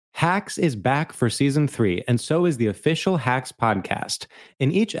Hacks is back for season 3, and so is the official Hacks podcast.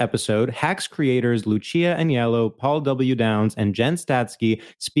 In each episode, Hacks creators Lucia Agnello, Paul W. Downs, and Jen Statsky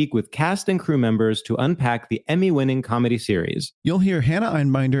speak with cast and crew members to unpack the Emmy-winning comedy series. You'll hear Hannah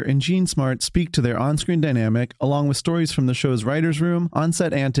Einbinder and Gene Smart speak to their on-screen dynamic, along with stories from the show's writer's room,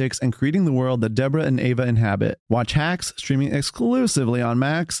 on-set antics, and creating the world that Deborah and Ava inhabit. Watch Hacks, streaming exclusively on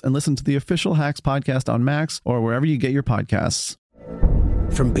Max, and listen to the official Hacks podcast on Max or wherever you get your podcasts.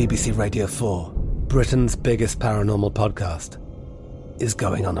 From BBC Radio 4, Britain's biggest paranormal podcast is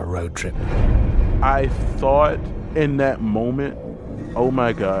going on a road trip. I thought in that moment, oh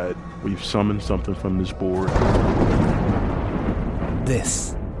my God, we've summoned something from this board.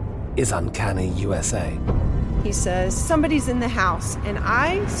 This is Uncanny USA. He says, somebody's in the house, and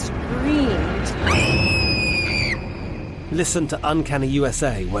I screamed. Listen to Uncanny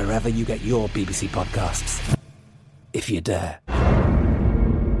USA wherever you get your BBC podcasts, if you dare.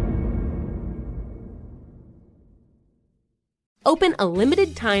 Open a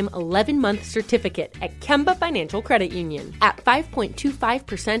limited-time 11-month certificate at Kemba Financial Credit Union. At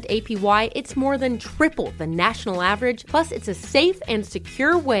 5.25% APY, it's more than triple the national average, plus it's a safe and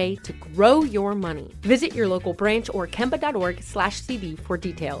secure way to grow your money. Visit your local branch or kemba.org/cd for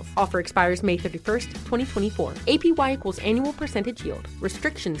details. Offer expires May 31st, 2024. APY equals annual percentage yield.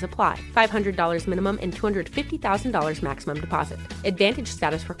 Restrictions apply. $500 minimum and $250,000 maximum deposit. Advantage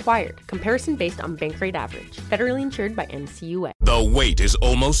status required. Comparison based on bank rate average. Federally insured by NCUA. The wait is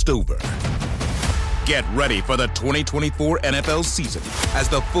almost over. Get ready for the 2024 NFL season as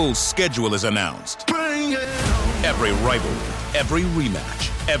the full schedule is announced. Every rivalry, every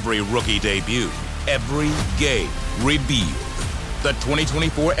rematch, every rookie debut, every game revealed. The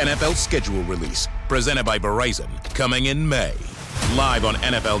 2024 NFL schedule release, presented by Verizon, coming in May. Live on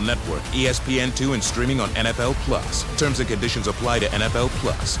NFL Network, ESPN2, and streaming on NFL Plus. Terms and conditions apply to NFL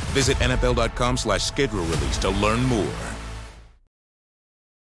Plus. Visit NFL.com/schedule release to learn more.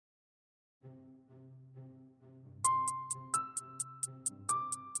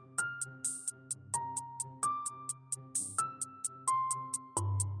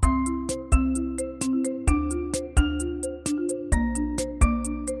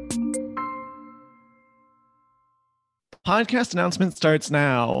 Podcast announcement starts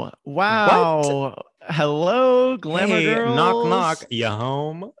now. Wow. What? Hello, Glamour Girls. Knock, knock. You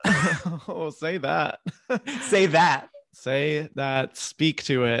home? Oh, say that. Say that. Say that. Speak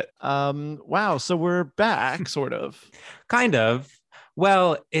to it. Wow. So we're back, sort of. Kind of.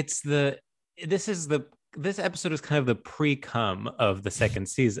 Well, this episode is kind of the pre-cum of the second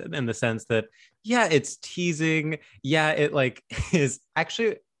season in the sense that, yeah, it's teasing. Yeah, it like is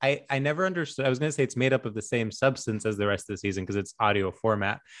actually... I never understood. I was going to say it's made up of the same substance as the rest of the season because it's audio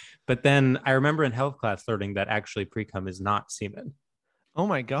format. But then I remember in health class learning that actually pre-cum is not semen. Oh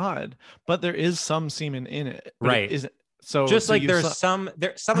my God. But there is some semen in it. Right. Is it? So just like there's some of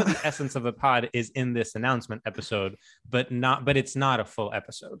the essence of the pod is in this announcement episode, but it's not a full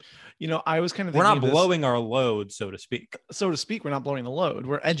episode. You know, I was kind of we're not blowing our load, so to speak. We're not blowing the load.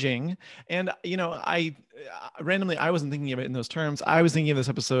 We're edging. And you know, I randomly I wasn't thinking of it in those terms. I was thinking of this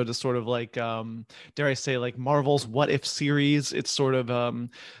episode as sort of like dare I say like Marvel's What If series. It's sort of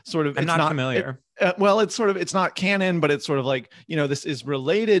I'm not familiar. Well, it's not canon, but it's sort of like, you know, this is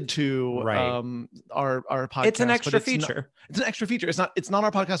related to our podcast. It's an extra feature. It's an extra feature. It's not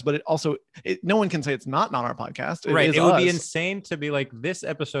our podcast, but no one can say it's not our podcast. It would be insane to be like this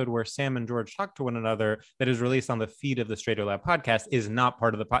episode where Sam and George talk to one another that is released on the feed of the Strader Lab podcast is not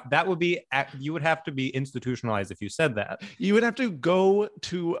part of the pod. That would be, you would have to be institutionalized if you said that. You would have to go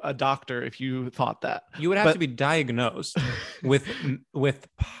to a doctor if you thought that. You would have to be diagnosed with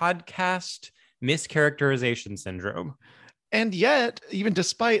podcast mischaracterization syndrome. And yet, even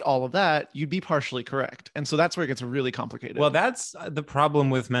despite all of that, you'd be partially correct. And so that's where it gets really complicated. Well, that's the problem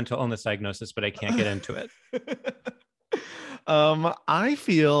with mental illness diagnosis, but I can't get into it. I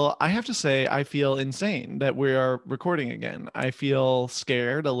have to say, I feel insane that we are recording again. I feel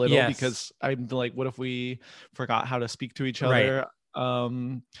scared a little because I'm like, what if we forgot how to speak to each other?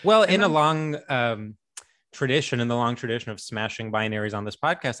 In the long tradition of smashing binaries on this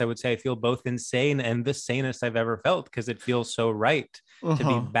podcast, I would say I feel both insane and the sanest I've ever felt because it feels so right to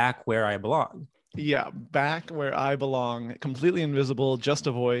be back where I belong. Yeah, back where I belong, completely invisible, just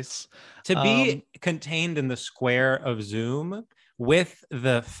a voice. To be contained in the square of Zoom with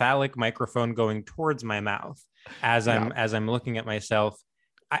the phallic microphone going towards my mouth as I'm looking at myself.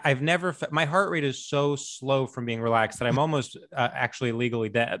 I've never, my heart rate is so slow from being relaxed that I'm almost actually legally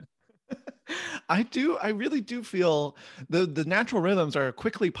dead. I really do feel the natural rhythms are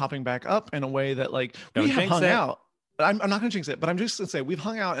quickly popping back up in a way that like we have hung out. I'm not going to jinx it, but I'm just going to say we've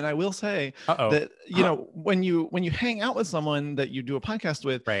hung out, and I will say Uh-oh. that, you know, when you hang out with someone that you do a podcast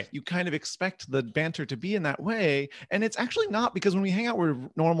with, Right. you kind of expect the banter to be in that way. And it's actually not, because when we hang out, we're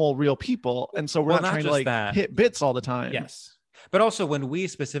normal, real people. And so we're Well, not trying to just like that. hit bits all the time. Yes. But also when we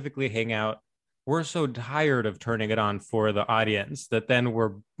specifically hang out, we're so tired of turning it on for the audience that then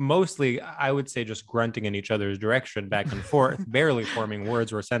we're mostly, I would say, just grunting in each other's direction back and forth, barely forming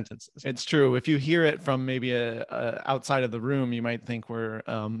words or sentences. It's true. If you hear it from maybe outside of the room, you might think we're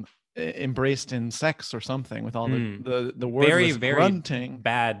embraced in sex or something, with all the wordless very grunting.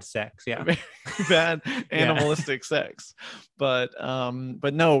 bad sex. Yeah. Very bad animalistic sex. But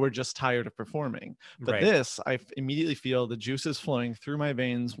no, we're just tired of performing. But Right. this, I immediately feel the juices flowing through my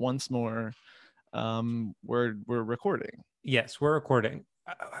veins once more. We're recording. Yes, we're recording.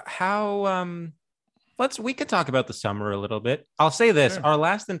 We could talk about the summer a little bit. I'll say this, Sure. Our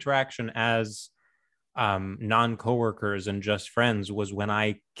last interaction as non-coworkers and just friends was when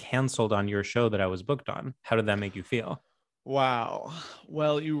I canceled on your show that I was booked on. How did that make you feel? Wow.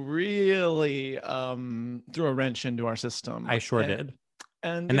 Well, you really threw a wrench into our system. I sure did.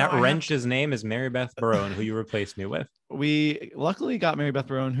 And And that wrench's name is Mary Beth Barone, who you replaced me with. We luckily got Mary Beth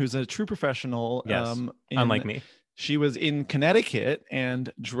Barone, who's a true professional. Yes, unlike me. She was in Connecticut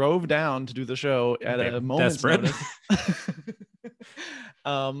and drove down to do the show at a moment's Desperate. notice.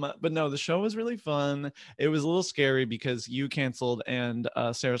 But no, the show was really fun. It was a little scary because you canceled, and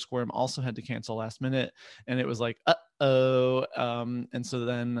Sarah Squirm also had to cancel last minute, and it was like, and so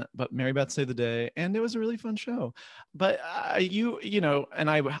then, but Mary Beth saved the day, and it was a really fun show. But you know,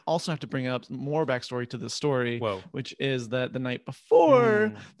 and I also have to bring up more backstory to the story. Whoa. Which is that the night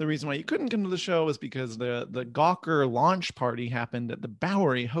before, the reason why you couldn't come to the show was because the Gawker launch party happened at the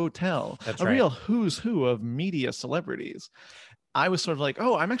Bowery Hotel. That's a right. real who's who of media celebrities. I was sort of like,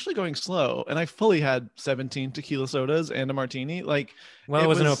 oh, I'm actually going slow, and I fully had 17 tequila sodas and a martini. Like, Well, it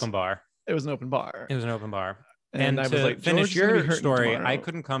was an open bar. It was an open bar. It was an open bar. And I to was like, finish George is gonna be your hurting story, tomorrow. I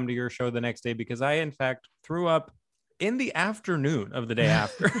couldn't come to your show the next day because I, in fact, threw up in the afternoon of the day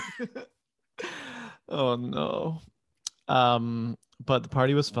after. Oh no. But the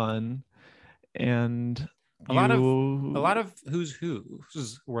party was fun, and a lot of who's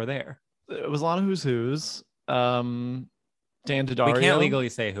were there. It was a lot of who's who's. Dan Daddario. We can't legally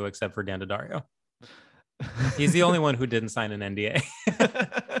say who except for Dan Daddario. He's the only one who didn't sign an NDA.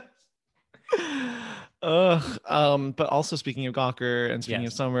 But also, speaking of Gawker and speaking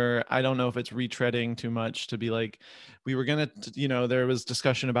of summer, I don't know if it's retreading too much to be like, we were gonna, there was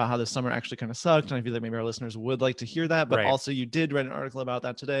discussion about how the summer actually kind of sucked, and I feel like maybe our listeners would like to hear that. But also, you did write an article about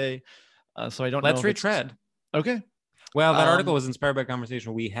that today, so I don't know. Let's retread. Okay. Well, that article was inspired by a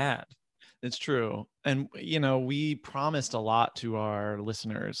conversation we had. It's true. And, we promised a lot to our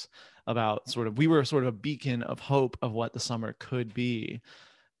listeners about we were sort of a beacon of hope of what the summer could be.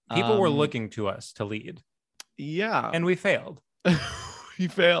 People were looking to us to lead. Yeah. And we failed. We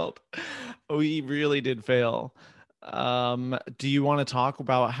failed. We really did fail. Do you want to talk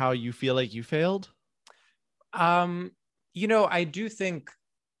about how you feel like you failed? I do think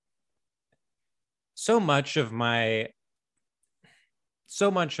so much of my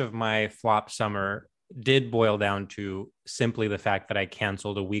flop summer did boil down to simply the fact that I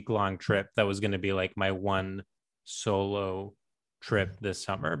canceled a week-long trip that was going to be like my one solo trip this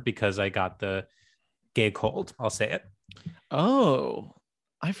summer because I got the gay cold. I'll say it. Oh,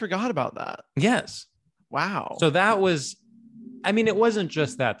 I forgot about that. Yes. Wow. So that was, it wasn't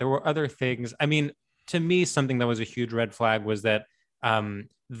just that. There were other things. To me, something that was a huge red flag was that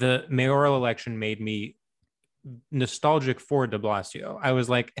the mayoral election made me nostalgic for de Blasio. I was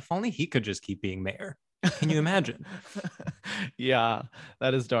like, if only he could just keep being mayor. Can you imagine? Yeah,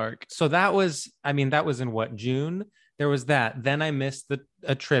 that is dark. So that was in what, June? There was that. Then I missed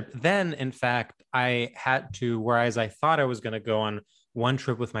a trip. Then, in fact, I had to, whereas I thought I was going to go on one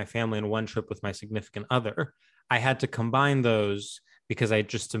trip with my family and one trip with my significant other, I had to combine those because I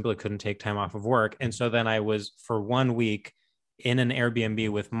just simply couldn't take time off of work. And so then I was for 1 week in an Airbnb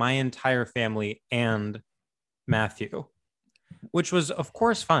with my entire family and Matthew, which was, of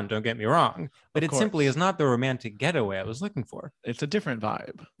course, fun. Don't get me wrong, but it simply is not the romantic getaway I was looking for. It's a different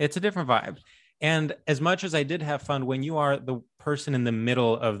vibe. It's a different vibe. And as much as I did have fun, when you are the person in the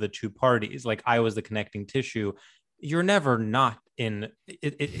middle of the two parties, like I was the connecting tissue, you're never not in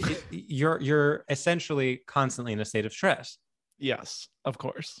it. You're essentially constantly in a state of stress. Yes, of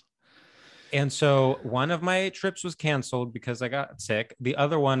course. And so one of my trips was canceled because I got sick. The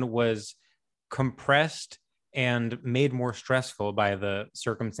other one was compressed and made more stressful by the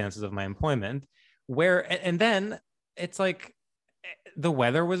circumstances of my employment, and then it's like the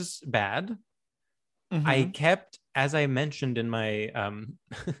weather was bad. Mm-hmm. I kept as I mentioned in my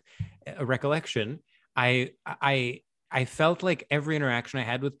recollection, I felt like every interaction I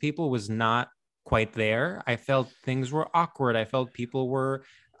had with people was not quite there. I felt things were awkward. I felt people were,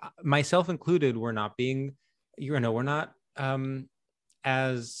 myself included, were not being, we're not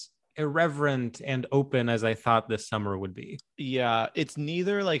as irreverent and open as I thought this summer would be. Yeah, it's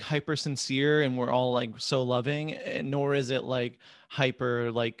neither like hyper sincere and we're all like so loving, nor is it like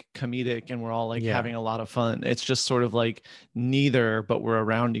hyper like comedic and we're all like having a lot of fun. It's just sort of like neither, but we're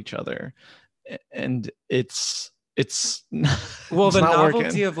around each other. And it's well, it's the not novelty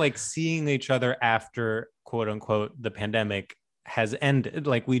working. of like seeing each other after quote unquote the pandemic has ended.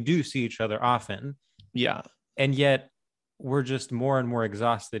 Like we do see each other often. Yeah. And yet we're just more and more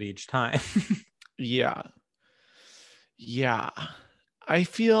exhausted each time. Yeah. I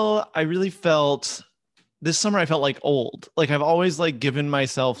really felt this summer, I felt like old. Like I've always like given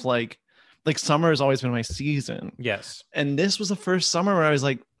myself like summer has always been my season. Yes. And this was the first summer where I was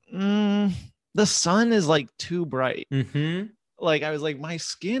like, the sun is like too bright. Mm-hmm. Like I was like, my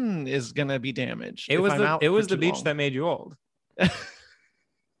skin is gonna be damaged. It was the beach that made you old.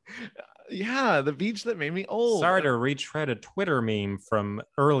 Yeah, the beach that made me old. Sorry to retread a Twitter meme from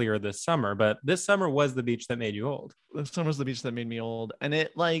earlier this summer, but this summer was the beach that made you old. This summer was the beach that made me old. And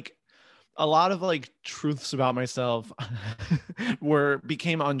it like a lot of like truths about myself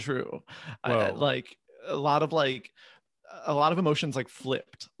became untrue. Like a lot of emotions like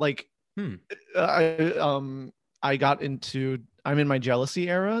flipped. Like I'm in my jealousy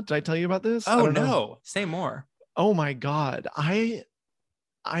era. Did I tell you about this? Oh no, say more. Oh my God.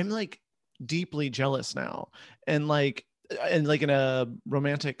 I'm like deeply jealous now, and like in a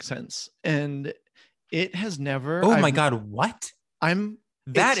romantic sense, and it has never. Oh my God, what?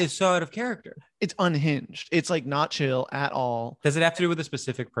 That is so out of character. It's unhinged. It's like not chill at all. Does it have to do with a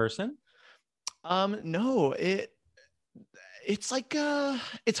specific person? No, it's like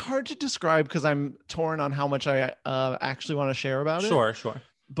it's hard to describe because I'm torn on how much I actually want to share about it. Sure.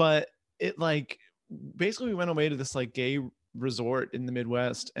 But it like basically we went away to this like gay resort in the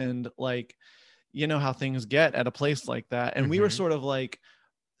Midwest, and like you know how things get at a place like that, and we were sort of like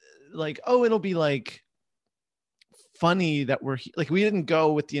oh, it'll be like funny that like we didn't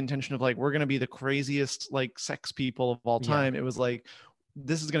go with the intention of like we're gonna be the craziest like sex people of all time. It was like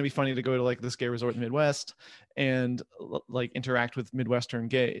this is gonna be funny to go to like this gay resort in the Midwest and like interact with Midwestern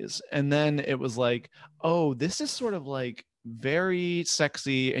gays. And then it was like, oh, this is sort of like very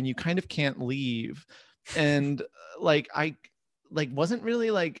sexy and you kind of can't leave. And like I like wasn't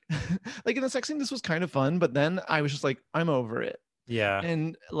really like like in the sex scene this was kind of fun, but then I was just like I'm over it. Yeah.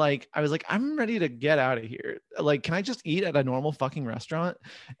 And like I was like I'm ready to get out of here. Like can I just eat at a normal fucking restaurant?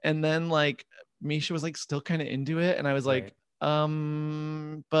 And then like Misha was like still kind of into it, and I was like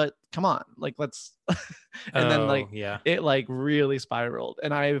but come on, like let's and then like it like really spiraled,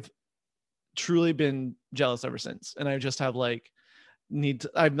 and I've truly been jealous ever since. And I just have like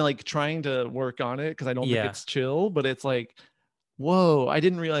I'm like trying to work on it because I don't think it's chill, but it's like whoa, I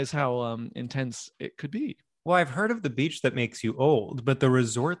didn't realize how intense it could be. Well, I've heard of the beach that makes you old, but the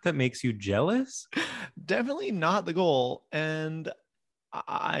resort that makes you jealous? Definitely not the goal. And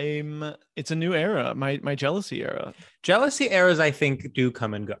it's a new era, my jealousy era. Jealousy eras, I think, do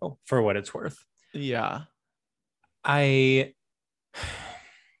come and go for what it's worth. Yeah. I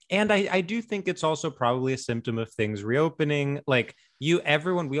do think it's also probably a symptom of things reopening. Like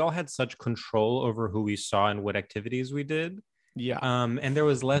everyone, we all had such control over who we saw and what activities we did. Yeah. And there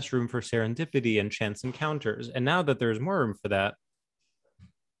was less room for serendipity and chance encounters. And now that there's more room for that,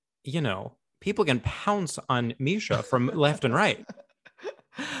 people can pounce on Misha from left and right.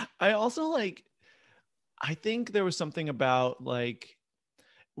 I also I think there was something about like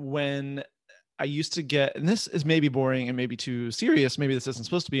when I used to get, and this is maybe boring and maybe too serious, maybe this isn't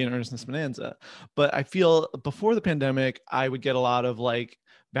supposed to be an earnestness bonanza, but I feel before the pandemic, I would get a lot of like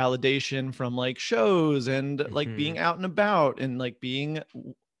validation from like shows and like being out and about and like being,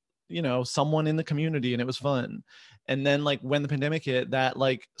 someone in the community, and it was fun. And then like when the pandemic hit, that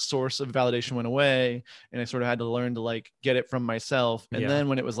like source of validation went away, and I sort of had to learn to like get it from myself. And then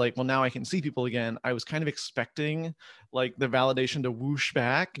when it was like, well, now I can see people again, I was kind of expecting like the validation to whoosh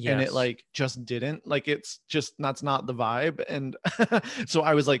back, and it like just didn't. Like it's just that's not the vibe. And so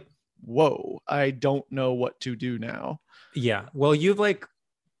I was like, whoa, I don't know what to do now. Yeah. Well,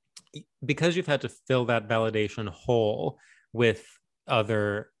 because you've had to fill that validation hole with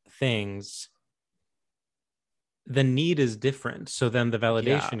other things, the need is different. So then the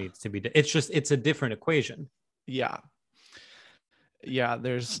validation needs to be, it's a different equation. Yeah.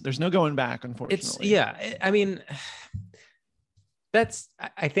 There's no going back, unfortunately. I mean,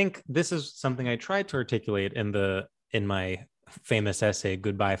 I think this is something I tried to articulate in my famous essay,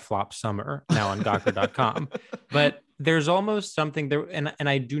 Goodbye Flop Summer, now on Gawker.com. But there's almost something there, and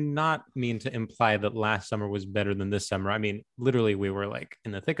I do not mean to imply that last summer was better than this summer. I mean, literally, we were like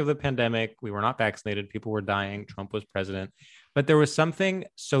in the thick of the pandemic. We were not vaccinated. People were dying. Trump was president. But there was something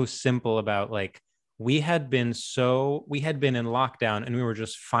so simple about like, we had been in lockdown and we were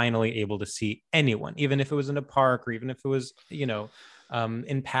just finally able to see anyone, even if it was in a park or even if it was,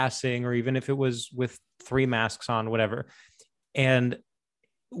 in passing, or even if it was with 3 masks on, whatever. And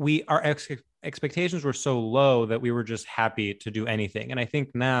our expectations were so low that we were just happy to do anything. And I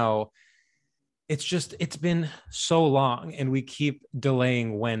think now it's been so long and we keep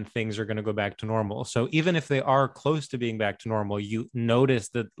delaying when things are going to go back to normal. So even if they are close to being back to normal, you notice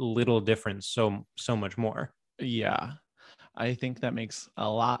the little difference so much more. Yeah, I think that makes a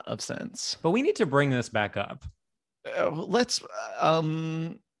lot of sense. But we need to bring this back up. Let's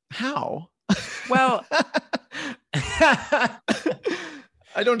how? Well,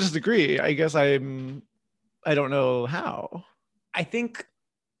 I don't disagree. I guess I don't know how. I think,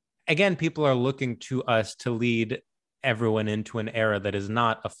 again, people are looking to us to lead everyone into an era that is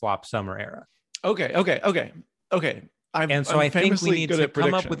not a flop summer era. Okay. I think we need to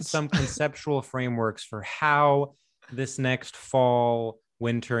come up with some conceptual frameworks for how this next fall,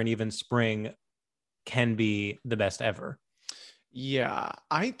 winter, and even spring can be the best ever. Yeah,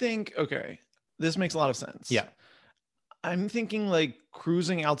 I think, this makes a lot of sense. Yeah. I'm thinking like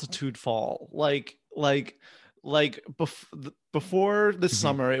cruising altitude fall, like before this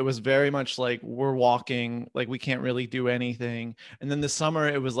summer, it was very much like we're walking, like we can't really do anything. And then this summer,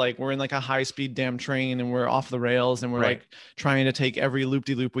 it was like we're in like a high speed damn train and we're off the rails and we're like trying to take every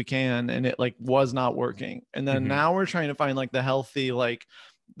loop-de-loop we can, and it like was not working. And then now we're trying to find like the healthy, like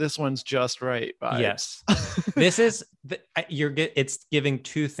this one's just right vibes. Yes. This is it's giving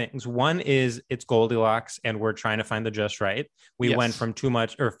 2 things. One is it's Goldilocks and we're trying to find the just right. We went from too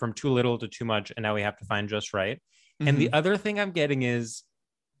much, or from too little to too much, and now we have to find just right. And the other thing I'm getting is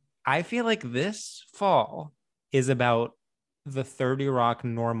I feel like this fall is about the 30 Rock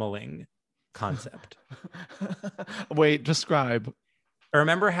normaling concept. Wait, describe.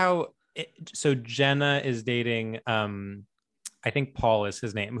 Remember how so Jenna is dating I think Paul is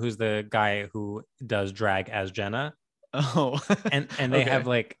his name, who's the guy who does drag as Jenna. Oh. and they have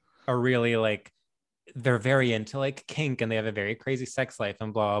like a really like, they're very into like kink and they have a very crazy sex life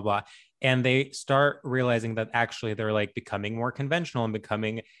and blah, blah, blah. And they start realizing that actually they're like becoming more conventional and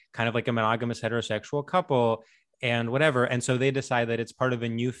becoming kind of like a monogamous heterosexual couple and whatever. And so they decide that it's part of a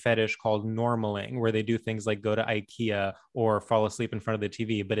new fetish called normaling, where they do things like go to IKEA or fall asleep in front of the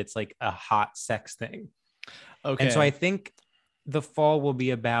TV, but it's like a hot sex thing. Okay. And so I think the fall will be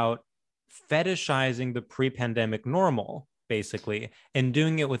about fetishizing the pre-pandemic normal, basically, and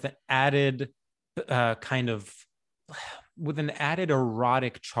doing it with an added with an added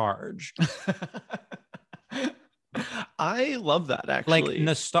erotic charge. I love that, actually.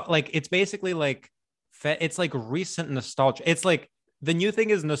 Like it's basically like it's like recent nostalgia. It's like the new thing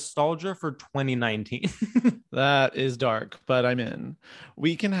is nostalgia for 2019. That is dark, but I'm in.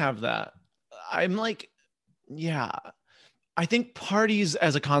 We can have that. I'm like, yeah. I think parties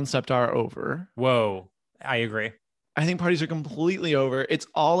as a concept are over. Whoa, I agree. I think parties are completely over. It's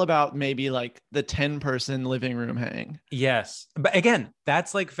all about maybe like the 10-person living room hang. Yes. But again,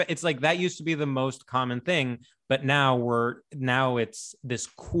 that's like, it's like that used to be the most common thing, but now it's this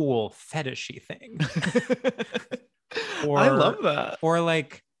cool fetishy thing. I love that. Or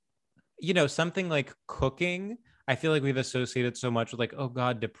like, something like cooking. I feel like we've associated so much with like, oh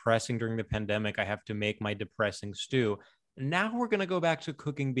God, depressing during the pandemic. I have to make my depressing stew. Now we're going to go back to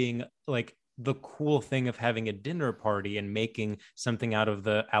cooking being like the cool thing of having a dinner party and making something out of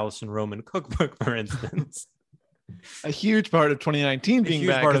the Alison Roman cookbook, for instance. A huge part of 2019 being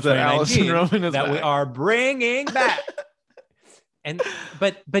back is that Alison Roman is that back. We are bringing back. And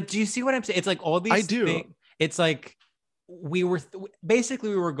but do you see what I'm saying? It's like all these. I do. It's like we were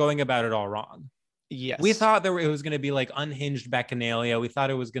going about it all wrong. Yes, we thought it was going to be like unhinged bacchanalia. We thought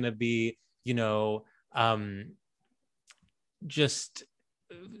it was going to be, just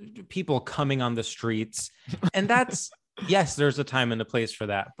people coming on the streets, and that's yes, there's a time and a place for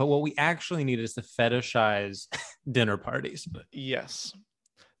that, but what we actually need is to fetishize dinner parties. Yes,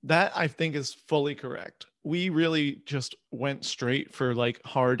 that I think is fully correct. We really just went straight for like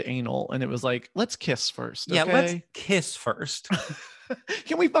hard anal, and it was like, let's kiss first. Yeah, okay? let's kiss first.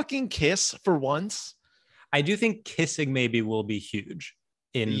 Can we fucking kiss for once? I do think kissing maybe will be huge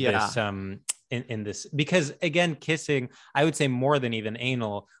in this in this, because again, kissing, I would say more than even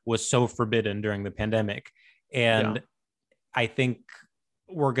anal, was so forbidden during the pandemic. And I think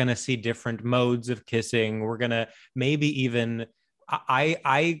we're going to see different modes of kissing. We're going to maybe even,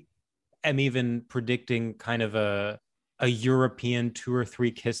 I am even predicting kind of a European 2 or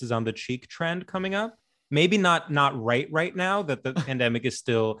 3 kisses on the cheek trend coming up. Maybe not right now that the pandemic is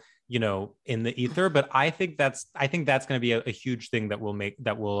still, in the ether, but I think that's going to be a huge thing that will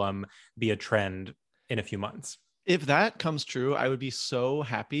be a trend in a few months. If that comes true, I would be so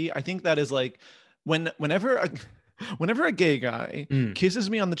happy. I think that is like whenever a gay guy kisses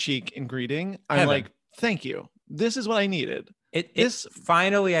me on the cheek in greeting, I'm like, thank you. This is what I needed. It's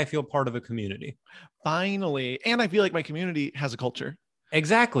finally, I feel part of a community. Finally. And I feel like my community has a culture.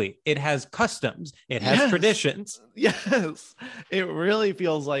 Exactly. It has customs. It has traditions. Yes. It really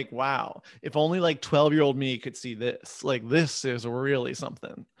feels like, wow, if only like 12-year-old me could see this. Like, this is really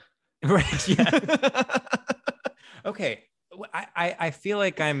something. Right. Yeah. Okay. I feel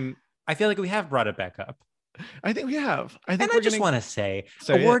like we have brought it back up. I think we have. I just want to say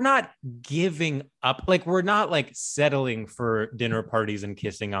we're not giving up. Like, we're not like settling for dinner parties and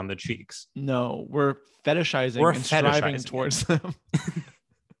kissing on the cheeks. No, we're fetishizing and striving towards them.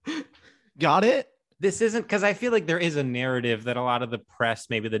 Got it? This isn't, because I feel like there is a narrative that a lot of the press,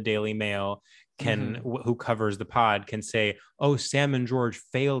 maybe the Daily Mail, who covers the pod, can say, oh, Sam and George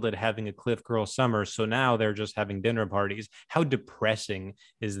failed at having a Cliff Girl summer, so now they're just having dinner parties. How depressing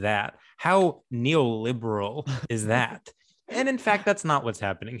is that? How neoliberal is that? And in fact, that's not what's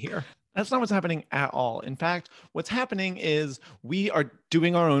happening here. That's not what's happening at all. In fact, what's happening is we are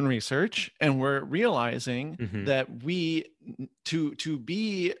doing our own research, and we're realizing that to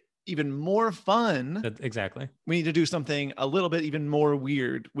be even more fun, exactly, we need to do something a little bit even more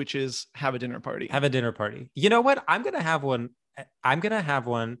weird, which is have a dinner party. You know what? I'm gonna have one.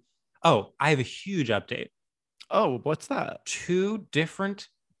 Oh, I have a huge update. Oh, what's that? 2 different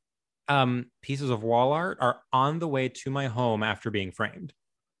pieces of wall art are on the way to my home after being framed.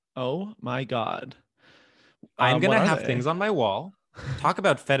 Oh my God. I'm gonna have things on my wall. Talk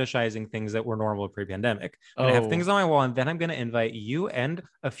about fetishizing things that were normal pre-pandemic. I'm gonna have things on my wall, and then I'm gonna invite you and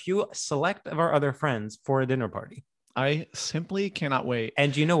a few select of our other friends for a dinner party. I simply cannot wait.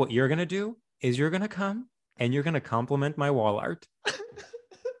 And you know what you're gonna do is you're gonna come and you're gonna compliment my wall art.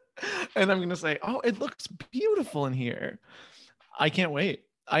 And I'm gonna say, oh, it looks beautiful in here. I can't wait.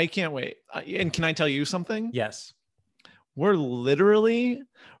 And can I tell you something? Yes. We're literally,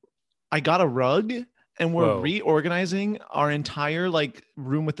 I got a rug, and we're reorganizing our entire like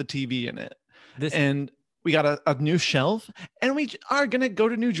room with the TV in it. And we got a new shelf, and we are going to go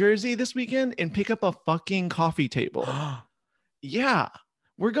to New Jersey this weekend and pick up a fucking coffee table. Yeah.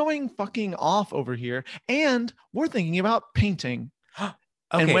 We're going fucking off over here, and we're thinking about painting. Okay.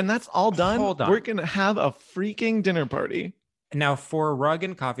 And when that's all done, we're going to have a freaking dinner party. Now, for rug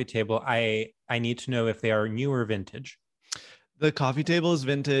and coffee table, I need to know if they are new or vintage. The coffee table is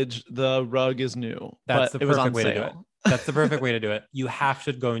vintage. The rug is new. That's the perfect way to do it. That's the perfect way to do it. You have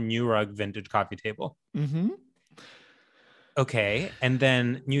to go new rug, vintage coffee table. Okay. And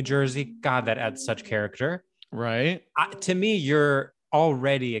then New Jersey, God, that adds such character. Right. To me, you're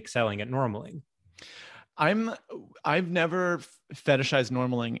already excelling at normaling. I've never fetishized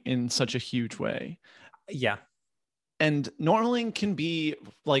normaling in such a huge way. Yeah. And normaling can be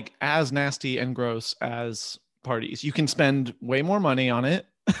like as nasty and gross as parties. You can spend way more money on it.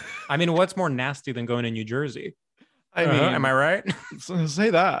 I mean, what's more nasty than going to New Jersey? I mean, am I right? Say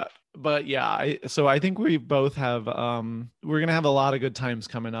that. But yeah, so I think we both have we're gonna have a lot of good times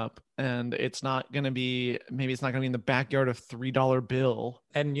coming up, and it's not gonna be in the backyard of $3 Bill.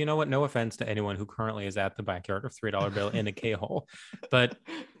 And you know what? No offense to anyone who currently is at the backyard of $3 Bill in a K-hole, but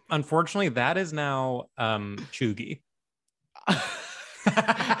unfortunately, that is now chuggy.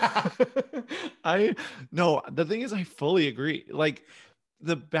 The thing is, I fully agree. Like,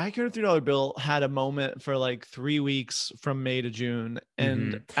 the backyard of $3 Bill had a moment for like 3 weeks from May to June,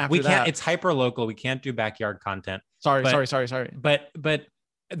 and after we can't. that, It's hyper local. We can't do backyard content. Sorry. But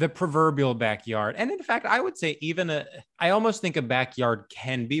the proverbial backyard, and in fact, I would say I almost think a backyard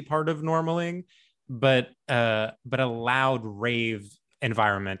can be part of normaling, but a loud rave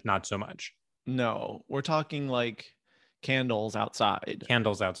environment, not so much. No, we're talking like candles outside.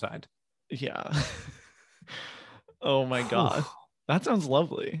 Yeah. Oh my God. That sounds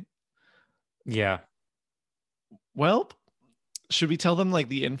lovely. Yeah. Well, should we tell them like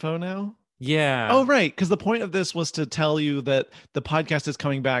the info now? Yeah. Oh, right. Because the point of this was to tell you that the podcast is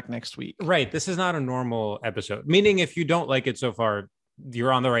coming back next week. Right. This is not a normal episode. Meaning, if you don't like it so far,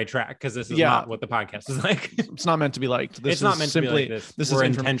 you're on the right track, because this is not what the podcast is like. It's not meant to be liked. It's not meant to be like this. We're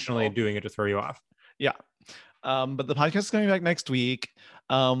intentionally doing it to throw you off. Yeah. But the podcast is coming back next week.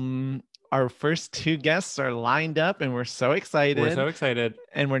 our first 2 guests are lined up, and we're so excited. We're so excited.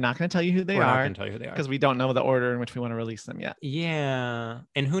 And we're not going to tell you who they We're not are going to tell you who they are. because we don't know the order in which we want to release them yet. Yeah.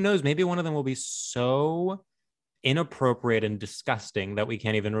 And who knows, maybe one of them will be so inappropriate and disgusting that we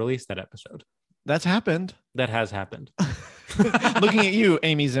can't even release that episode. That's happened. That has happened. Looking at you,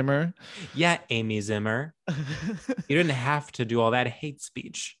 Amy Zimmer. Yeah, Amy Zimmer. You didn't have to do all that hate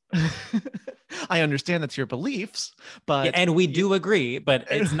speech. I understand that's your beliefs, but Yeah, and we do agree, but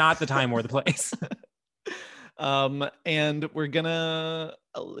it's not the time or the place. And we're gonna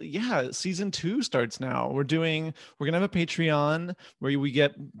season 2 starts now. We're gonna have a Patreon where we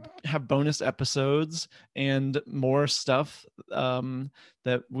have bonus episodes and more stuff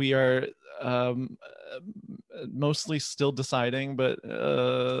that we are mostly still deciding, but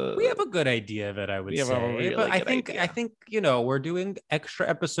we have a good idea of it, I would say. Really but I think we're doing extra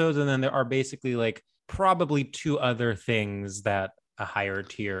episodes, and then there are basically like probably 2 other things that a higher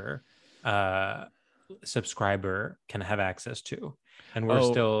tier subscriber can have access to, and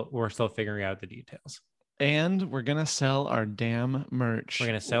we're still figuring out the details. And we're gonna sell our damn merch. We're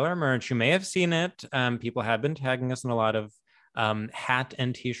gonna sell our merch. You may have seen it. People have been tagging us in a lot of hat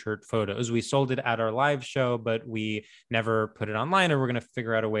and t-shirt photos. We sold it at our live show, but we never put it online, and we're gonna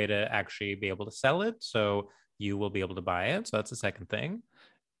figure out a way to actually be able to sell it, so you will be able to buy it. So that's the second thing.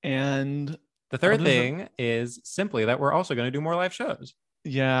 And the third thing is simply that we're also going to do more live shows.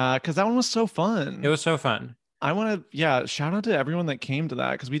 Yeah, because that one was so fun. It was so fun. I want to, shout out to everyone that came to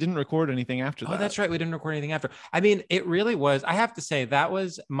that, because we didn't record anything after that. Oh, that's right. We didn't record anything after. I mean, it really was. I have to say, that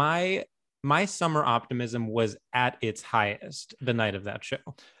was my summer optimism was at its highest the night of that show.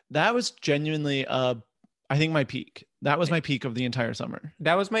 That was genuinely, I think, my peak. That was my peak of the entire summer.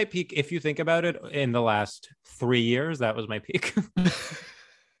 That was my peak. If you think about it, in the last 3 years, that was my peak.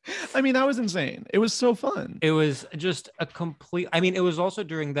 I mean, that was insane. It was so fun. It was just a complete, I mean, it was also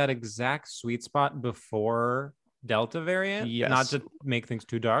during that exact sweet spot before Delta variant. Yes. Not to make things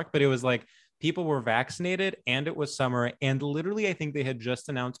too dark, but it was like people were vaccinated and it was summer. And literally, I think they had just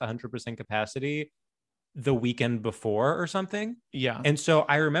announced 100% capacity the weekend before or something. Yeah. And so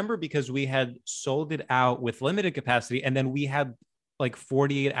I remember, because we had sold it out with limited capacity, and then we had like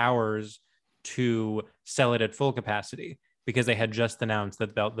 48 hours to sell it at full capacity, because they had just announced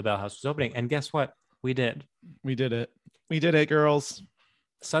that the Bell House was opening. And guess what? We did. We did it. We did it, girls.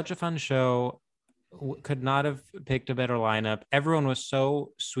 Such a fun show. Could not have picked a better lineup. Everyone was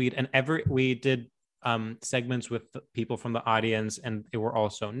so sweet. And we did segments with people from the audience, and they were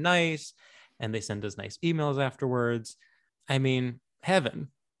all so nice. And they sent us nice emails afterwards. I mean, heaven.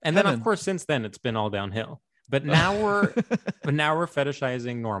 And then, of course, since then, it's been all downhill. But now we're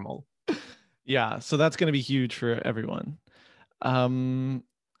fetishizing normal. Yeah. So that's going to be huge for everyone. I'm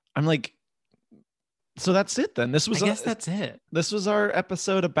like, so that's it then. I guess that's it. This was our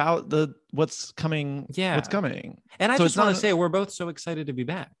episode about what's coming. Yeah. What's coming. And I so just want to say, we're both so excited to be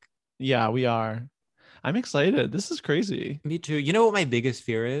back. Yeah, we are. I'm excited. This is crazy. Me too. You know what my biggest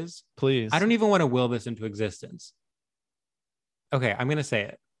fear is? Please. I don't even want to will this into existence. Okay, I'm going to say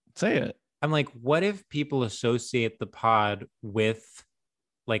it. Say it. I'm like, what if people associate the pod with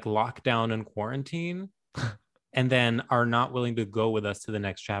like lockdown and quarantine and then are not willing to go with us to the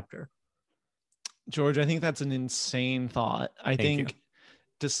next chapter? George, I think that's an insane thought. I think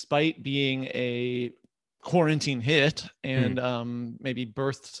despite being a quarantine hit and maybe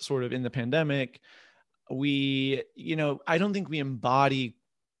birthed sort of in the pandemic, I don't think we embody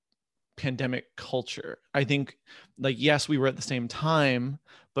pandemic culture. I think, like, yes, we were at the same time,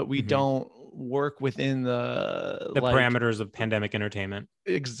 but we don't work within the parameters of pandemic entertainment.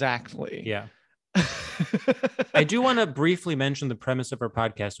 Exactly. Yeah. I do want to briefly mention the premise of our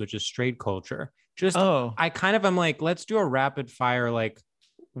podcast, which is straight culture. I'm like, let's do a rapid fire. Like,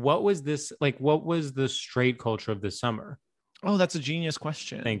 what was the straight culture of this summer? Oh, that's a genius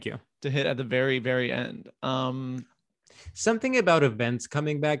question. Thank you. To hit at the very, very end. Something about events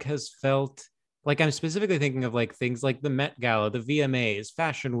coming back has felt like, I'm specifically thinking of like things like the Met Gala, the VMAs,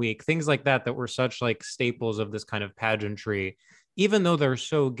 Fashion Week, things like that were such like staples of this kind of pageantry. Even though they're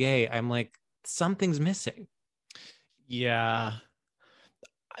so gay, I'm like, something's missing. Yeah.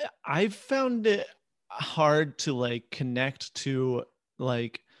 I've found it hard to like connect to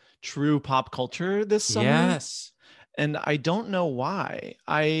like true pop culture this summer. Yes. And I don't know why.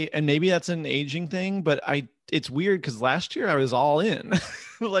 And maybe that's an aging thing, but it's weird because last year I was all in.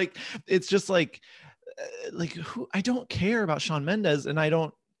 Like, it's just like who, I don't care about Shawn Mendes, and I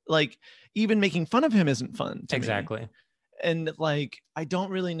don't like, even making fun of him isn't fun to exactly me. And like, I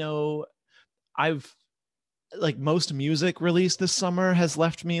don't really know. I've like, most music released this summer has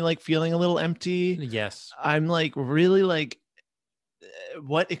left me like feeling a little empty. Yes. I'm like really like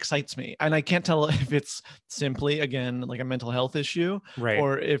what excites me, and I can't tell if it's simply, again, like a mental health issue, Right.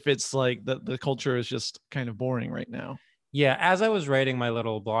 or if it's like the culture is just kind of boring right now. Yeah, as I was writing my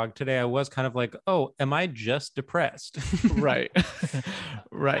little blog today, I was kind of like, oh, am I just depressed? Right.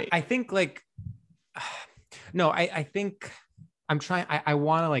 Right. I think like, no, I think I'm trying, I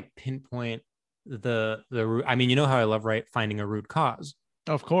want to like pinpoint the root. I mean, you know how I love finding a root cause.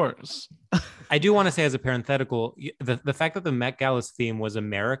 Of course. I do want to say as a parenthetical, the fact that the Met Gala's theme was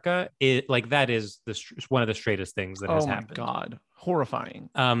America, that is one of the straightest things that has happened. Oh my God. Horrifying.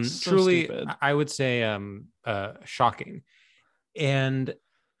 So Truly, stupid. I would say shocking. And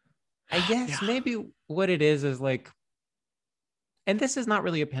I guess maybe what it is like, and this is not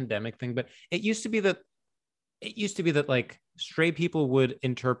really a pandemic thing, but it used to be that like straight people would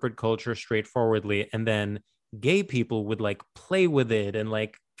interpret culture straightforwardly, and then gay people would like play with it and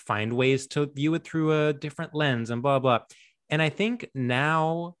like find ways to view it through a different lens and blah blah. And I think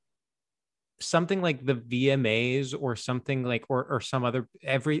now something like the VMAs or something like or some other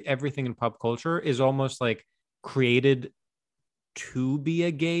everything in pop culture is almost like created to be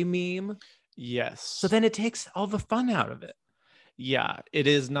a gay meme. Yes. So then it takes all the fun out of it. Yeah, it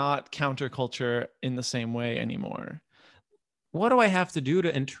is not counterculture in the same way anymore. What do I have to do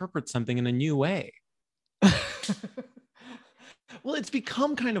to interpret something in a new way? Well, it's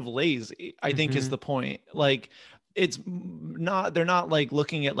become kind of lazy, I think is the point. Like, it's not, they're not like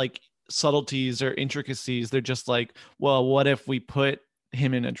looking at like subtleties or intricacies. They're just like, well, what if we put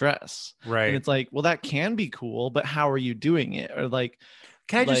him in a dress? Right. And it's like, well, that can be cool, but how are you doing it? Or like,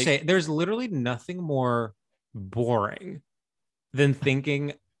 can I just say, there's literally nothing more boring than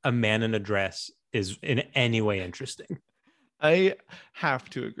thinking a man in a dress is in any way interesting. I have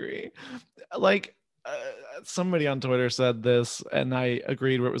to agree. Like, somebody on Twitter said this, and I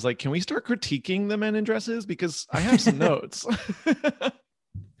agreed, where it was like, can we start critiquing the men in dresses? Because I have some notes.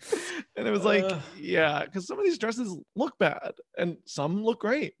 And it was like, yeah, because some of these dresses look bad and some look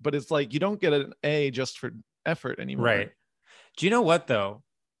great, but it's like, you don't get an A just for effort anymore. Right. Do you know what though?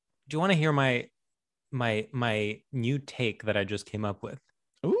 Do you want to hear my new take that I just came up with?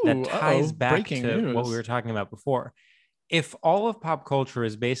 Ooh, that ties back breaking to news. what we were talking about before. If all of pop culture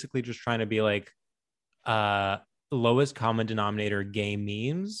is basically just trying to be like lowest common denominator gay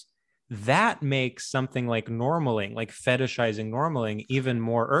memes, that makes something like normaling, like fetishizing normaling, even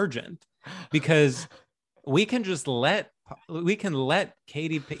more urgent, because we can let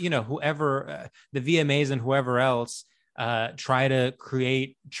Katy, whoever, the VMAs and whoever else try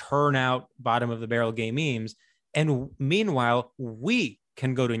to churn out bottom of the barrel gay memes, and meanwhile we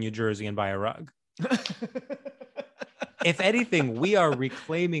can go to New Jersey and buy a rug. If anything, we are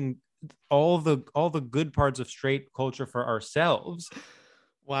reclaiming all the good parts of straight culture for ourselves.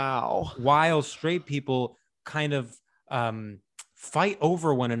 Wow. While straight people kind of fight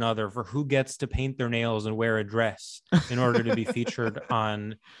over one another for who gets to paint their nails and wear a dress in order to be featured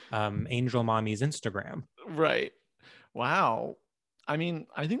on Angel Mommy's Instagram. Right. Wow. I mean,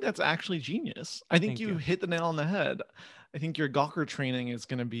 I think that's actually genius. I think Thank you you. hit the nail on the head. I think your Gawker training is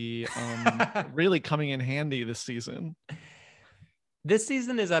going to be really coming in handy this season. This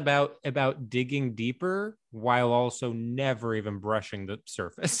season is about digging deeper while also never even brushing the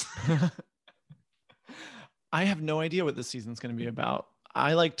surface. I have no idea what this season's going to be about.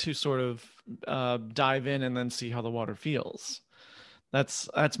 I like to sort of dive in and then see how the water feels. That's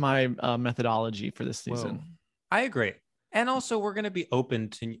my methodology for this season. Whoa. I agree. And also we're going to be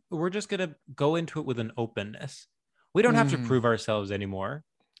we're just going to go into it with an openness. We don't have to prove ourselves anymore.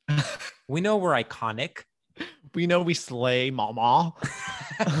 We know we're iconic. We know we slay mama.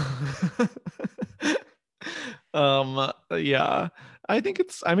 Yeah, I think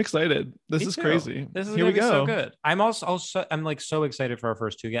I'm excited. This is crazy. This is Here we gonna be go. so good. I'm like so excited for our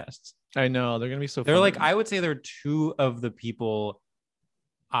first two guests. I know they're gonna be so They're fun. like, I would say they're two of the people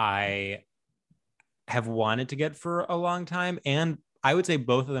I have wanted to get for a long time, and I would say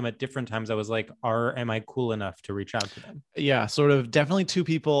both of them at different times I was like, am I cool enough to reach out to them? Yeah, sort of. Definitely two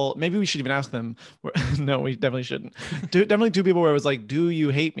people. Maybe we should even ask them. No, we definitely shouldn't. Definitely two people where it was like, do you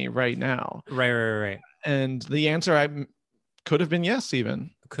hate me right now? Right. And the answer could have been yes,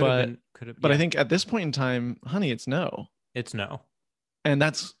 even. But I think at this point in time, honey, it's no. It's no. And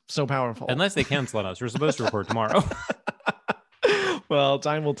that's so powerful. Unless they cancel on us. We're supposed to record tomorrow. Well,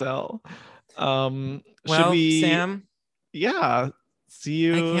 time will tell. Well, should we, Sam? Yeah. See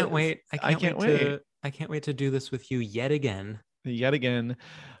you. I can't wait. I can't wait. I can't wait to do this with you yet again.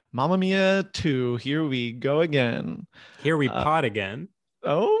 Mamma Mia 2. Here we go again. Here we pod again.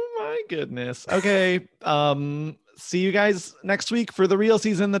 Oh my goodness. Okay. See you guys next week for the real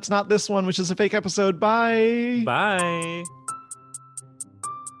season that's not this one, which is a fake episode. Bye. Bye.